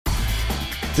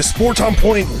The Sports on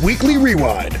Point Weekly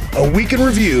Rewind, a week in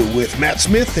review with Matt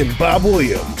Smith and Bob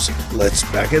Williams. Let's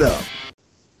back it up.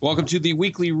 Welcome to the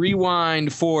Weekly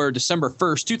Rewind for December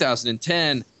 1st,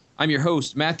 2010. I'm your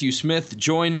host, Matthew Smith,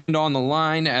 joined on the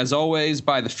line, as always,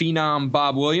 by the phenom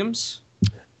Bob Williams.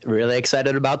 Really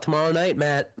excited about tomorrow night,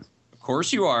 Matt. Of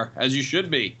course you are, as you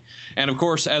should be. And, of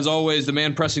course, as always, the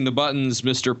man pressing the buttons,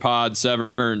 Mr. Pod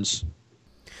Severns.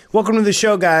 Welcome to the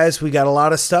show, guys. We got a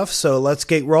lot of stuff, so let's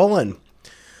get rolling.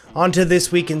 On to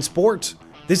This Week in Sports.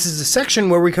 This is a section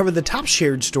where we cover the top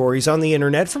shared stories on the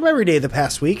internet from every day of the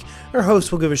past week. Our host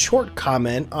will give a short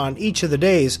comment on each of the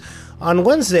days. On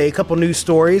Wednesday, a couple news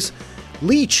stories.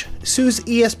 Leach sues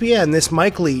ESPN, this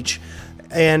Mike Leach,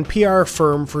 and PR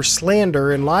firm for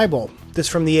slander and libel. This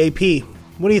from the AP.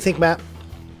 What do you think, Matt?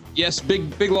 Yes,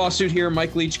 big lawsuit here.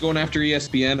 Mike Leach going after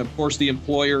ESPN. Of course, the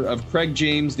employer of Craig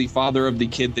James, the father of the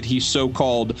kid that he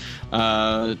so-called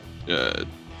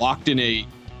locked in a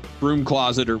broom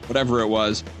closet or whatever it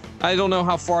was. I don't know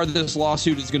how far this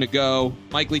lawsuit is going to go.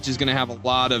 Mike Leach is going to have a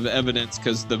lot of evidence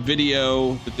because the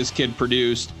video that this kid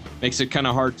produced makes it kind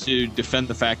of hard to defend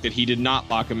the fact that he did not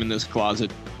lock him in this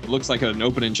closet. It looks like an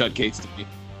open and shut case to me.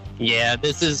 Yeah,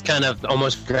 this is kind of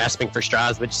almost grasping for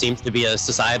straws, which seems to be a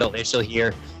societal issue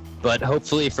here. But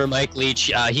hopefully for Mike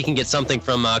Leach, he can get something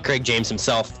from Craig James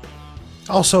himself.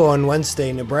 Also on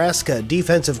Wednesday, Nebraska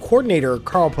defensive coordinator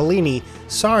Carl Pelini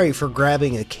sorry for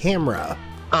grabbing a camera.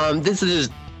 This is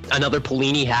another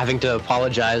Pelini having to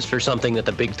apologize for something that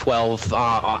the Big 12,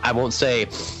 I won't say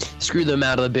screw them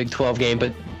out of the Big 12 game,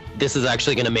 but this is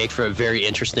actually going to make for a very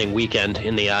interesting weekend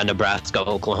in the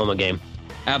Nebraska-Oklahoma game.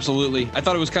 Absolutely. I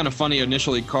thought it was kind of funny.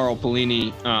 Initially, Carl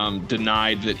Pelini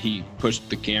denied that he pushed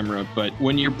the camera, but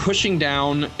when you're pushing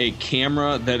down a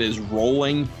camera that is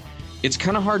rolling, it's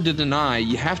kind of hard to deny.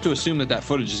 You have to assume that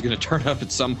footage is going to turn up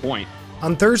at some point.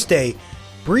 On Thursday,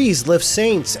 Breeze lifts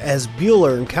Saints as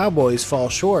Bueller and Cowboys fall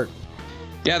short.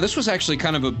 Yeah, this was actually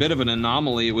kind of a bit of an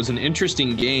anomaly. It was an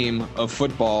interesting game of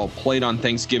football played on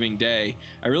Thanksgiving Day.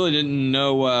 I really didn't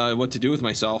know what to do with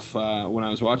myself when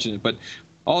I was watching it, but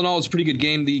all in all, it's a pretty good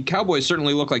game. The Cowboys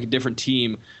certainly look like a different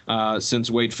team since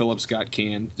Wade Phillips got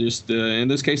canned. Just in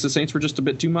this case, the Saints were just a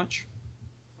bit too much.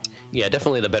 Yeah,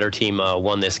 definitely the better team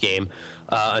won this game.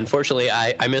 Unfortunately,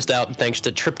 I missed out thanks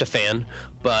to tryptophan,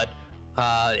 but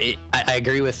I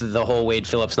agree with the whole Wade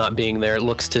Phillips not being there. It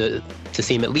looks to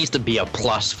seem at least to be a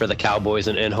plus for the Cowboys,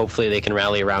 and hopefully they can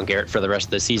rally around Garrett for the rest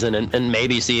of the season and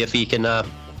maybe see if he can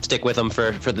stick with them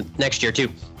for the next year, too.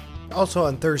 Also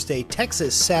on Thursday,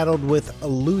 Texas saddled with a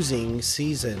losing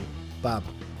season. Bob.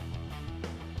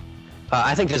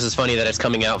 I think this is funny that it's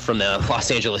coming out from the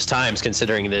Los Angeles Times,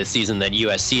 considering the season that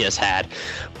USC has had.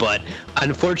 But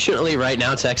unfortunately, right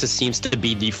now, Texas seems to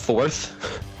be the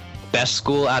fourth best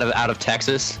school out of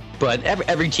Texas. But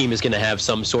every team is going to have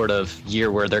some sort of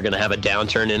year where they're going to have a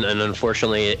downturn. And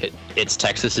unfortunately, it's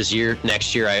Texas's year.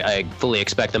 Next year, I fully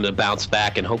expect them to bounce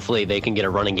back, and hopefully they can get a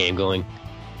running game going.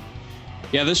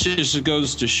 Yeah, this just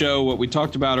goes to show what we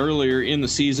talked about earlier in the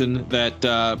season, that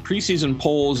preseason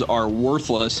polls are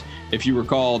worthless. If you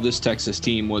recall, this Texas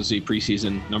team was the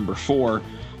preseason number 4.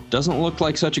 Doesn't look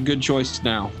like such a good choice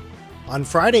now. On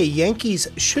Friday, Yankees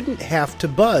shouldn't have to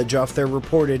budge off their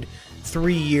reported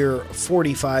 3-year,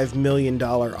 $45 million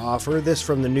offer. This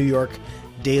from the New York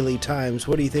Daily Times.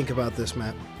 What do you think about this,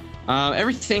 Matt?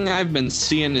 Everything I've been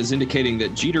seeing is indicating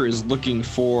that Jeter is looking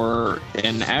for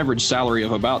an average salary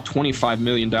of about $25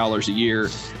 million a year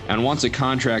and wants a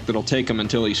contract that'll take him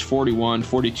until he's 41,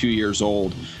 42 years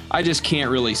old. I just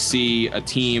can't really see a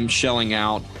team shelling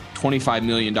out $25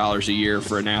 million a year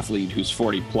for an athlete who's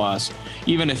 40 plus,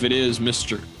 even if it is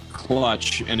Mr.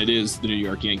 Clutch and it is the New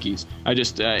York Yankees. I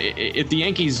just if the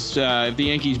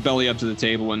Yankees belly up to the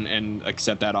table and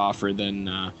accept that offer,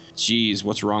 then geez,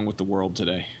 what's wrong with the world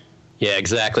today? Yeah,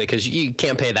 exactly, because you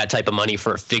can't pay that type of money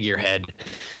for a figurehead.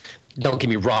 Don't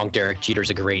get me wrong, Derek Jeter's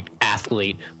a great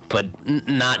athlete, but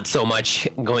not so much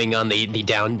going on the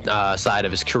downside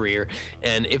of his career.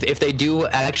 And if they do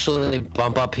actually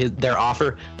bump up their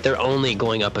offer, they're only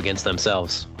going up against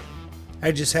themselves.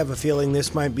 I just have a feeling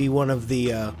this might be one of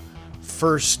the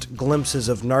first glimpses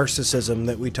of narcissism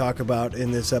that we talk about in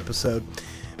this episode.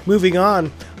 Moving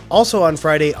on. Also on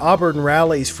Friday, Auburn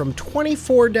rallies from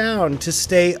 24 down to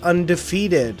stay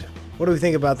undefeated. What do we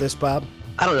think about this, Bob?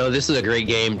 I don't know. This is a great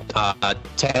game.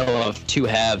 Tale of two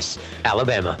halves.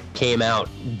 Alabama came out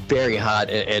very hot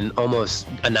and almost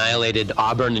annihilated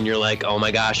Auburn, and you're like, oh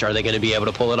my gosh, are they going to be able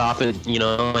to pull it off? And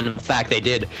in fact, they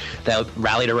did. They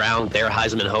rallied around their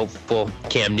Heisman hopeful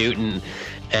Cam Newton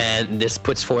And this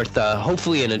puts forth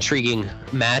hopefully an intriguing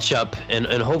matchup, and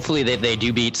hopefully they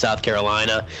do beat South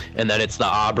Carolina, and that it's the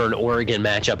Auburn-Oregon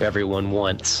matchup everyone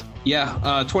wants. Yeah,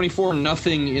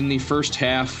 24-0 in the first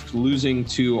half, losing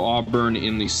to Auburn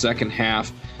in the second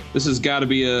half. This has got to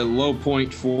be a low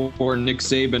point for Nick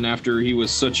Saban after he had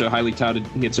such a highly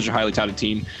touted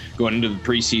team going into the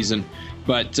preseason.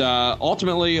 But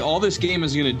ultimately, all this game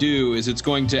is going to do is it's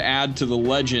going to add to the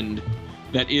legend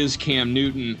that is Cam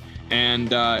Newton.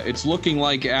 And it's looking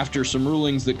like after some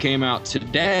rulings that came out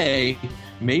today,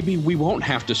 maybe we won't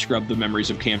have to scrub the memories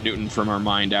of Cam Newton from our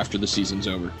mind after the season's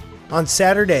over. On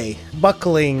Saturday,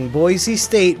 buckling, Boise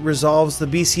State resolves the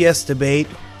BCS debate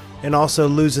and also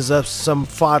loses us some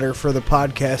fodder for the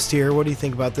podcast here. What do you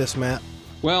think about this, Matt?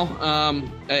 Well,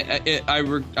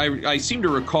 I seem to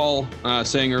recall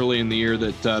saying early in the year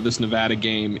that this Nevada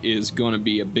game is going to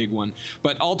be a big one.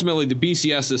 But ultimately, the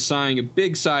BCS is sighing a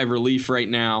big sigh of relief right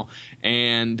now.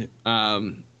 And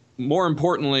more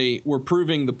importantly, we're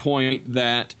proving the point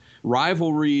that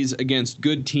rivalries against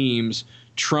good teams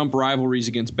trump rivalries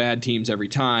against bad teams every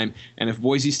time. And if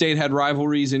Boise State had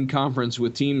rivalries in conference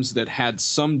with teams that had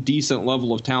some decent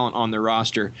level of talent on their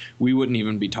roster, we wouldn't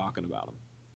even be talking about them.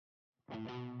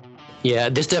 Yeah,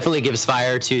 this definitely gives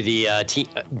fire to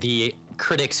the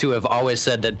critics who have always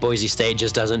said that Boise State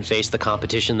just doesn't face the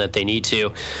competition that they need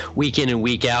to. Week in and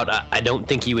week out, I don't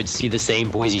think you would see the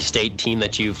same Boise State team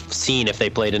that you've seen if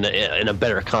they played in a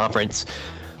better conference.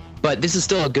 But this is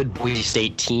still a good Boise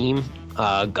State team,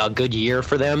 a good year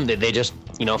for them. They just,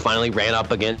 finally ran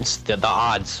up against the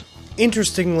odds.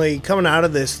 Interestingly, coming out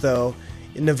of this, though,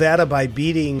 Nevada, by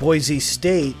beating Boise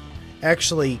State,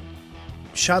 actually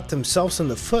shot themselves in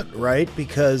the foot, right?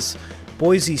 Because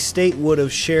Boise State would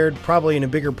have shared probably in a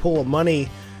bigger pool of money,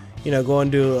 going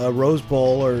to a Rose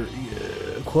Bowl or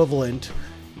equivalent.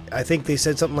 I think they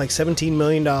said something like $17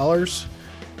 million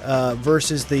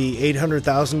versus the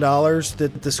 $800,000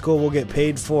 that the school will get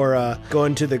paid for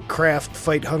going to the Kraft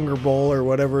Fight Hunger Bowl or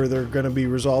whatever they're going to be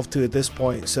resolved to at this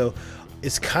point. So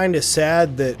it's kind of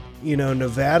sad that,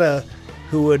 Nevada,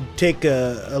 who would take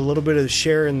a little bit of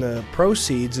share in the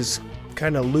proceeds, is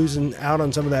kind of losing out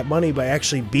on some of that money by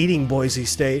actually beating Boise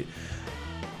State.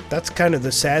 That's kind of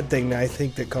the sad thing I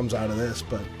think that comes out of this.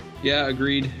 But yeah,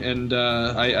 agreed. And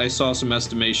I saw some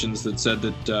estimations that said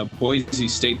that Boise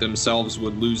State themselves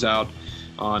would lose out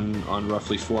on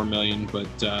roughly $4 million. But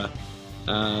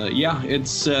yeah,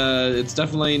 it's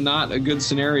definitely not a good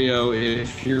scenario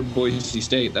if you're Boise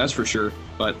State, that's for sure.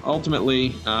 But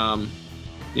ultimately,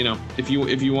 if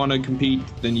you want to compete,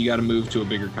 then you got to move to a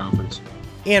bigger conference.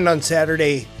 And on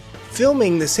Saturday,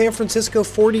 filming the San Francisco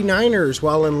 49ers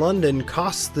while in London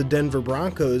costs the Denver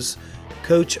Broncos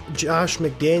coach Josh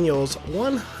McDaniels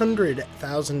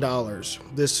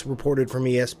 $100,000. This reported from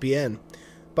ESPN.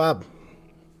 Bob.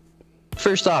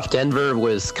 First off, Denver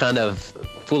was kind of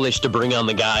foolish to bring on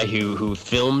the guy who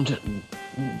filmed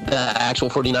the actual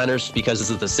 49ers, because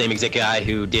this is the same exact guy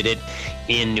who did it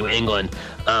in New England.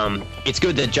 It's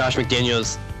good that Josh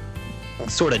McDaniels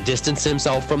sort of distanced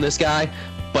himself from this guy,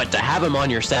 but to have him on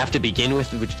your staff to begin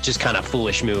with was just kind of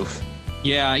foolish move.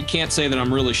 Yeah, I can't say that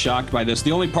I'm really shocked by this.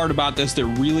 The only part about this that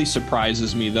really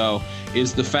surprises me, though,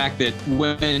 is the fact that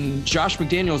when Josh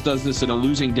McDaniels does this at a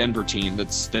losing Denver team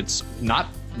that's not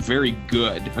very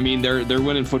good. I mean, they're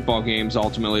winning football games.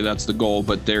 Ultimately, that's the goal,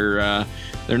 but they're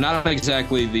not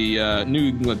exactly the New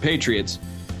England Patriots.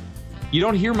 You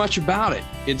don't hear much about it.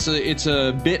 It's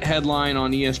a bit headline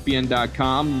on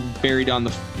ESPN.com, buried on the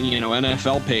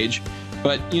NFL page.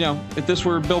 But if this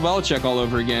were Bill Belichick all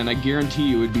over again, I guarantee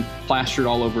you it would be plastered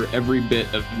all over every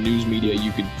bit of news media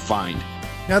you could find.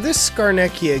 Now, this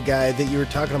Scarnecchia guy that you were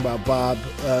talking about, Bob,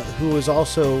 who was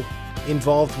also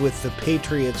involved with the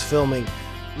Patriots filming,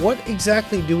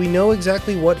 do we know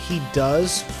exactly what he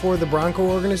does for the Bronco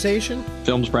organization?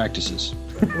 Films practices.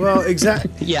 Well,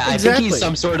 exactly. Yeah, I think he's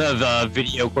some sort of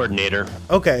video coordinator.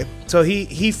 Okay, so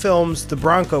he films the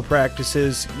Bronco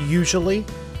practices usually?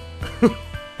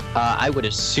 I would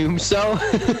assume so.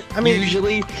 I mean,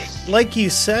 usually. Like you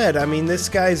said, I mean, this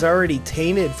guy's already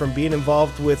tainted from being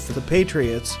involved with the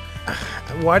Patriots.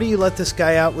 Why do you let this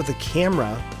guy out with a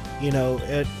camera,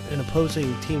 at an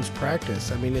opposing team's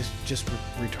practice? I mean, it's just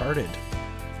retarded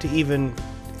to even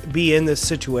be in this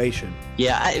situation.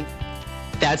 Yeah,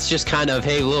 that's just kind of,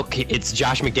 hey, look, it's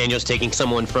Josh McDaniels taking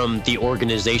someone from the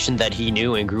organization that he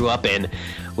knew and grew up in,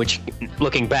 which,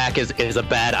 looking back, is a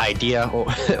bad idea,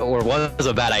 or was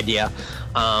a bad idea.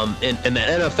 And the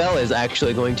NFL is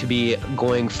actually going to be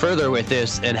going further with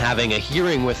this and having a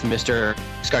hearing with Mr.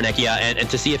 Scarnecchia and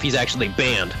to see if he's actually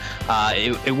banned.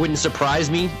 It wouldn't surprise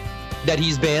me that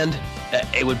he's banned.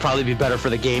 It would probably be better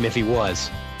for the game if he was.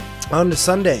 On to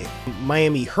Sunday,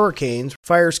 Miami Hurricanes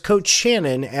fires Coach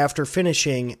Shannon after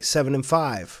finishing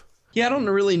 7-5. Yeah, I don't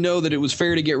really know that it was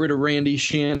fair to get rid of Randy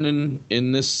Shannon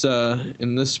in this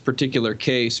particular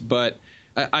case, but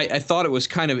I thought it was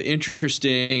kind of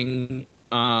interesting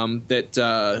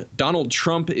that Donald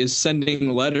Trump is sending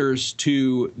letters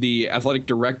to the athletic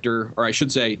director, or I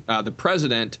should say the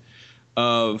president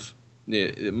of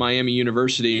Miami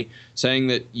University, saying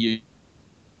that you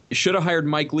should have hired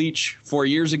Mike Leach 4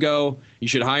 years ago. You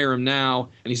should hire him now.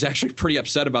 And he's actually pretty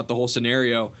upset about the whole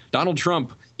scenario. Donald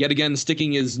Trump, yet again,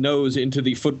 sticking his nose into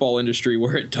the football industry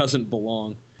where it doesn't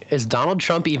belong. Is Donald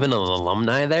Trump even an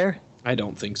alumni there? I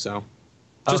don't think so.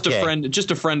 Just Okay.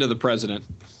 a friend of the president.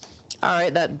 All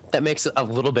right, that makes a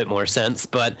little bit more sense.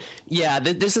 But yeah,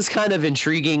 this is kind of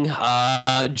intriguing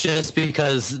just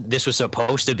because this was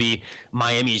supposed to be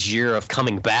Miami's year of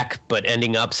coming back, but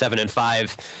ending up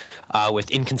 7-5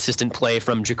 with inconsistent play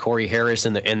from Ja'Cory Harris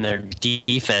in their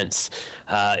defense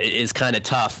is kind of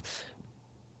tough.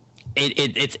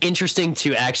 It's interesting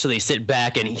to actually sit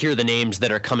back and hear the names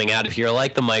that are coming out of here,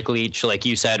 like the Mike Leach, like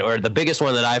you said, or the biggest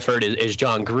one that I've heard is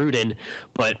John Gruden,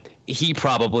 but he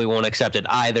probably won't accept it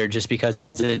either just because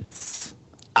it's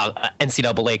an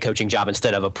NCAA coaching job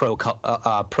instead of a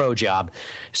pro job.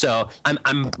 So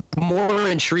I'm more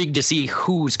intrigued to see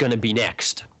who's going to be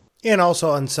next. And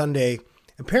also on Sunday,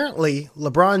 apparently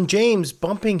LeBron James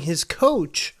bumping his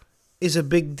coach is a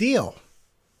big deal.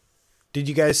 Did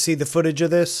you guys see the footage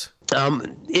of this?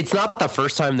 It's not the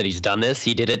first time that he's done this.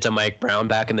 He did it to Mike Brown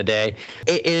back in the day.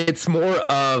 It's more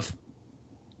of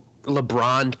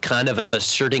LeBron kind of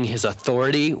asserting his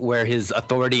authority where his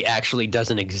authority actually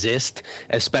doesn't exist,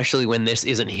 especially when this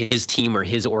isn't his team or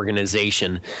his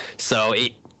organization. So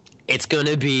it's going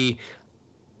to be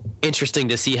interesting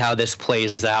to see how this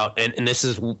plays out. And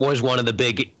this was one of the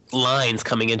big lines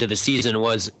coming into the season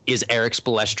is Eric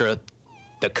Spoelstra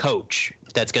the coach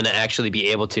that's going to actually be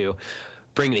able to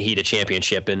bring the Heat a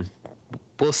championship, and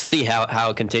we'll see how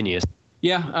it continues.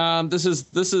 Yeah, this is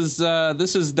that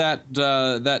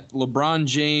LeBron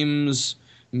James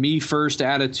me first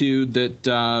attitude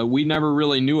that we never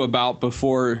really knew about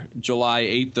before July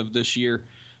 8th of this year.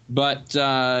 But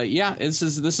yeah, this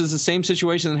is the same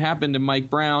situation that happened to Mike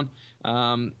Brown,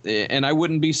 and I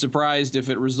wouldn't be surprised if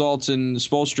it results in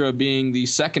Spoelstra being the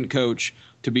second coach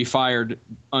to be fired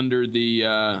under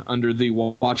the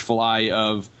watchful eye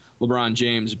of LeBron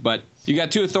James. But you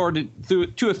got two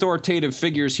authoritative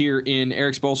figures here in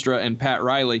Eric Spoelstra and Pat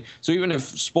Riley. So even if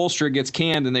Spoelstra gets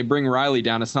canned and they bring Riley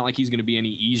down, it's not like he's going to be any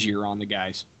easier on the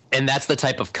guys. And that's the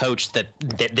type of coach that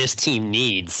this team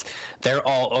needs. They're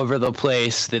all over the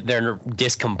place. They're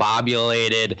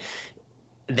discombobulated.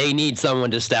 They need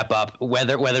someone to step up.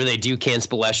 Whether they do can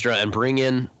Spoelstra and bring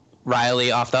in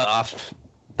Riley off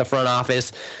the front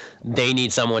office, they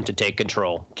need someone to take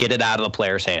control, get it out of the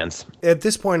players' hands. At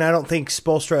this point, I don't think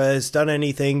Spoelstra has done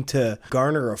anything to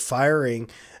garner a firing.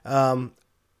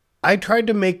 I tried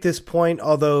to make this point,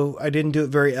 although I didn't do it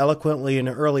very eloquently in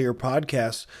an earlier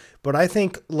podcast, but I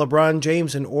think LeBron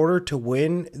James, in order to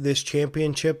win this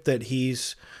championship that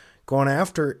he's going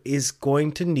after, is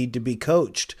going to need to be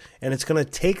coached. And it's going to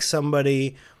take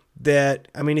somebody that,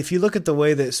 I mean, if you look at the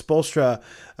way that Spoelstra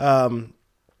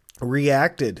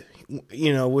reacted,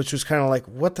 which was kind of like,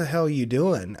 what the hell are you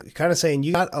doing? Kind of saying,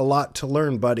 you got a lot to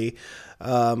learn, buddy.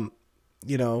 Common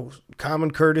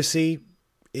courtesy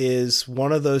is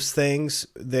one of those things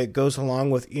that goes along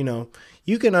with,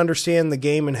 you can understand the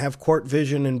game and have court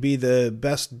vision and be the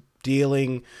best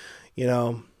dealing,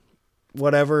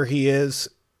 whatever he is.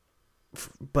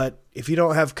 But if you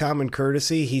don't have common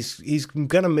courtesy, he's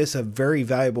going to miss a very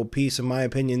valuable piece, in my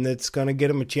opinion, that's going to get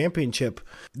him a championship.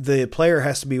 The player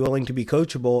has to be willing to be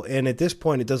coachable, and at this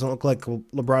point, it doesn't look like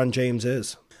LeBron James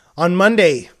is. On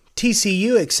Monday,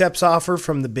 TCU accepts offer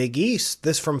from the Big East.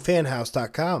 This from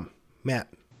fanhouse.com. Matt.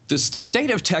 The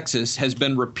state of Texas has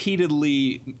been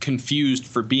repeatedly confused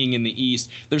for being in the East.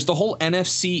 There's the whole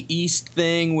NFC East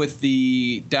thing with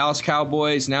the Dallas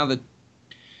Cowboys, now the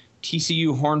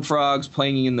TCU Horned Frogs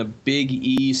playing in the Big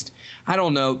East. I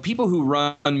don't know. People who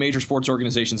run major sports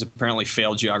organizations apparently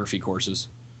fail geography courses.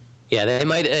 Yeah, they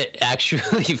might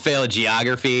actually fail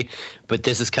geography, but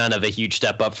this is kind of a huge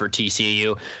step up for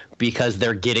TCU because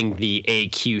they're getting the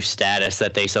AQ status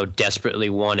that they so desperately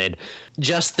wanted.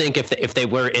 Just think if they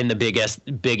were in the Big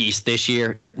East this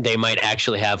year, they might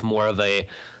actually have more of a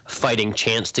fighting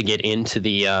chance to get into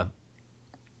the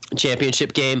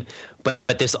championship game.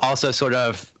 But this also sort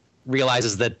of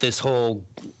realizes that this whole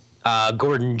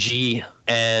Gordon G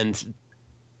and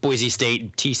Boise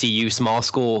State, TCU small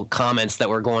school comments that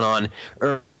were going on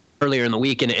earlier in the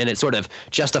week, and it sort of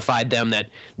justified them that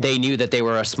they knew that they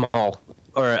were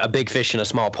a big fish in a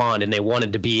small pond, and they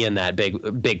wanted to be in that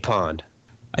big pond.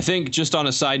 I think, just on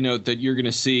a side note, that you're going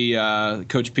to see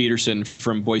Coach Peterson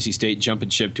from Boise State jumping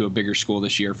ship to a bigger school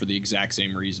this year for the exact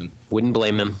same reason. Wouldn't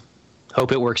blame him.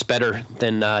 Hope it works better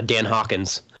than Dan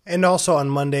Hawkins. And also on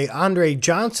Monday, Andre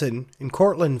Johnson and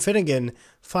Cortland Finnegan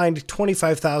fined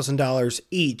 $25,000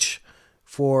 each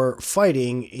for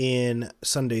fighting in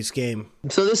Sunday's game.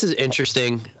 So this is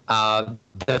interesting.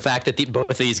 The fact that both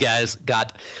of these guys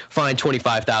got fined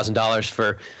 $25,000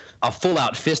 for a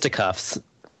full-out fisticuffs,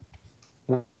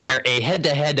 where a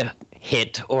head-to-head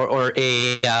hit or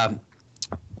a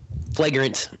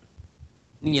flagrant,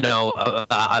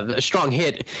 a strong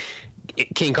hit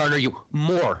can garner you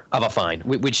more of a fine,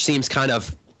 which seems kind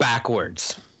of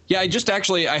backwards. Yeah,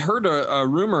 I heard a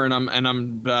rumor, and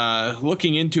I'm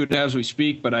looking into it as we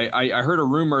speak. But I heard a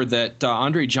rumor that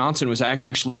Andre Johnson was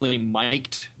actually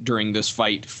mic'd during this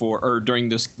during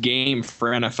this game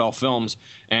for NFL Films,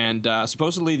 and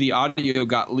supposedly the audio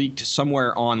got leaked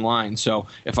somewhere online. So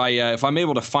if I'm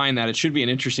able to find that, it should be an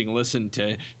interesting listen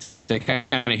to kind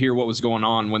of hear what was going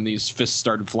on when these fists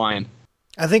started flying.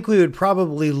 I think we would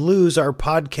probably lose our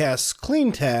podcast's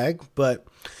clean tag, but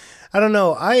I don't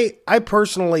know. I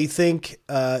personally think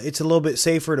it's a little bit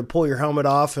safer to pull your helmet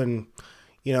off and,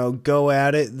 go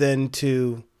at it than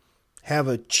to have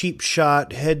a cheap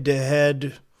shot head to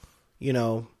head,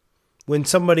 when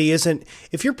somebody isn't.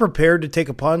 If you're prepared to take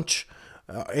a punch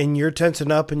and you're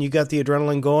tensing up and you got the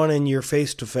adrenaline going and you're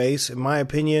face to face, in my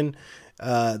opinion,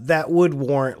 that would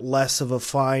warrant less of a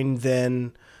fine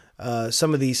than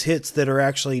some of these hits that are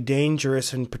actually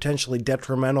dangerous and potentially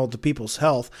detrimental to people's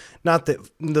health. Not that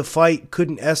the fight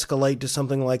couldn't escalate to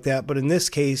something like that, but in this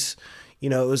case,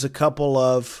 it was a couple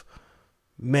of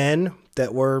men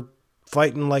that were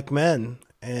fighting like men,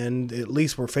 and at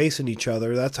least were facing each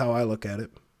other. That's how I look at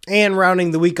it. And rounding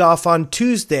the week off on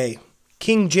Tuesday,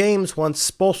 King James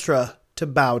wants Spoelstra to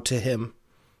bow to him.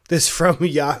 This from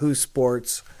Yahoo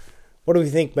Sports. What do we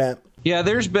think, Matt? Yeah,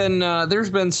 there's been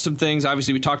some things.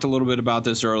 Obviously, we talked a little bit about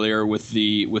this earlier with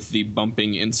the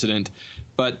bumping incident,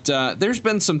 but there's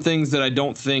been some things that I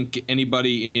don't think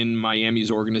anybody in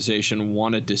Miami's organization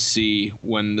wanted to see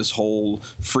when this whole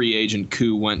free agent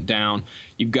coup went down.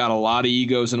 You've got a lot of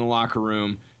egos in the locker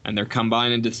room, and they're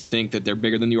combining to think that they're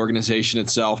bigger than the organization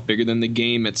itself, bigger than the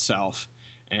game itself,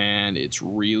 and it's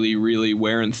really, really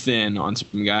wearing thin on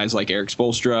some guys like Eric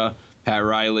Spoelstra, Pat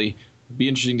Riley. Be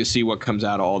interesting to see what comes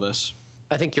out of all this.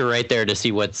 I think you're right there to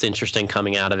see what's interesting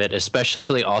coming out of it,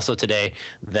 especially also today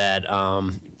that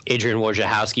Adrian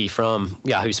Wojciechowski from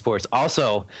Yahoo Sports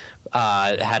also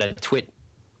had a tweet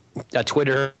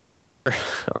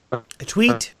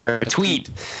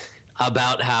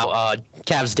about how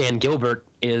Cavs Dan Gilbert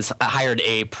is hired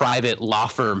a private law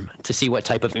firm to see what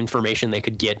type of information they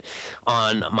could get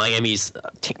on Miami's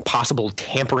possible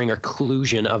tampering or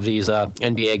collusion of these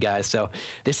NBA guys. So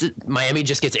Miami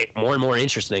just gets more and more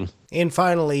interesting. And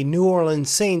finally, New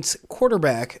Orleans Saints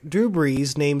quarterback Drew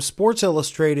Brees named Sports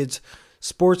Illustrated's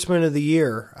Sportsman of the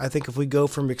Year. I think if we go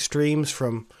from extremes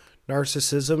from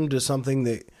narcissism to something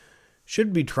that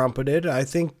should be trumpeted, I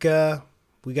think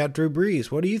we got Drew Brees.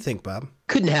 What do you think, Bob?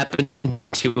 Couldn't happen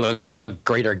to a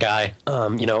greater guy.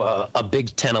 A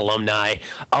Big Ten alumni,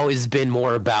 always been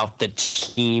more about the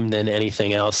team than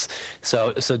anything else.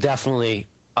 So definitely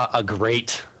a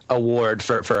great award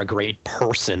for a great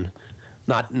person,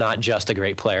 not just a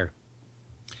great player.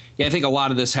 Yeah, I think a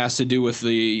lot of this has to do with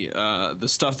the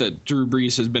stuff that Drew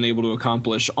Brees has been able to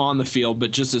accomplish on the field,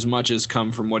 but just as much has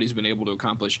come from what he's been able to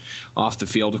accomplish off the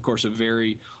field. Of course, a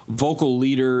very vocal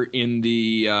leader in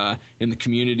the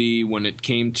community when it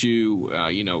came to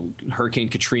Hurricane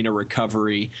Katrina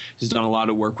recovery. He's done a lot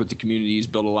of work with the community. He's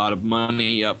built a lot of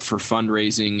money up for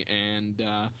fundraising,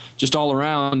 and just all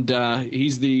around,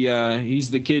 he's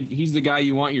the guy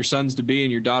you want your sons to be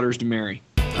and your daughters to marry.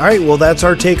 All right, well, that's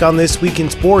our take on This Week in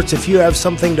Sports. If you have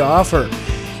something to offer,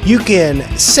 you can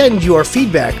send your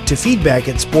feedback to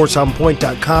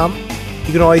feedback@sportsonpoint.com.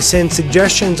 You can always send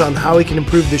suggestions on how we can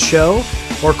improve the show,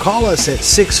 or call us at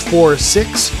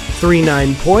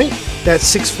 646-39-POINT. That's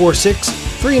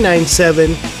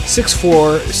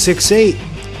 646-397-6468.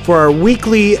 For our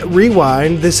weekly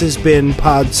rewind, this has been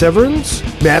Pod Severance,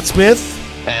 Matt Smith,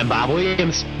 and Bob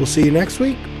Williams. We'll see you next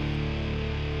week.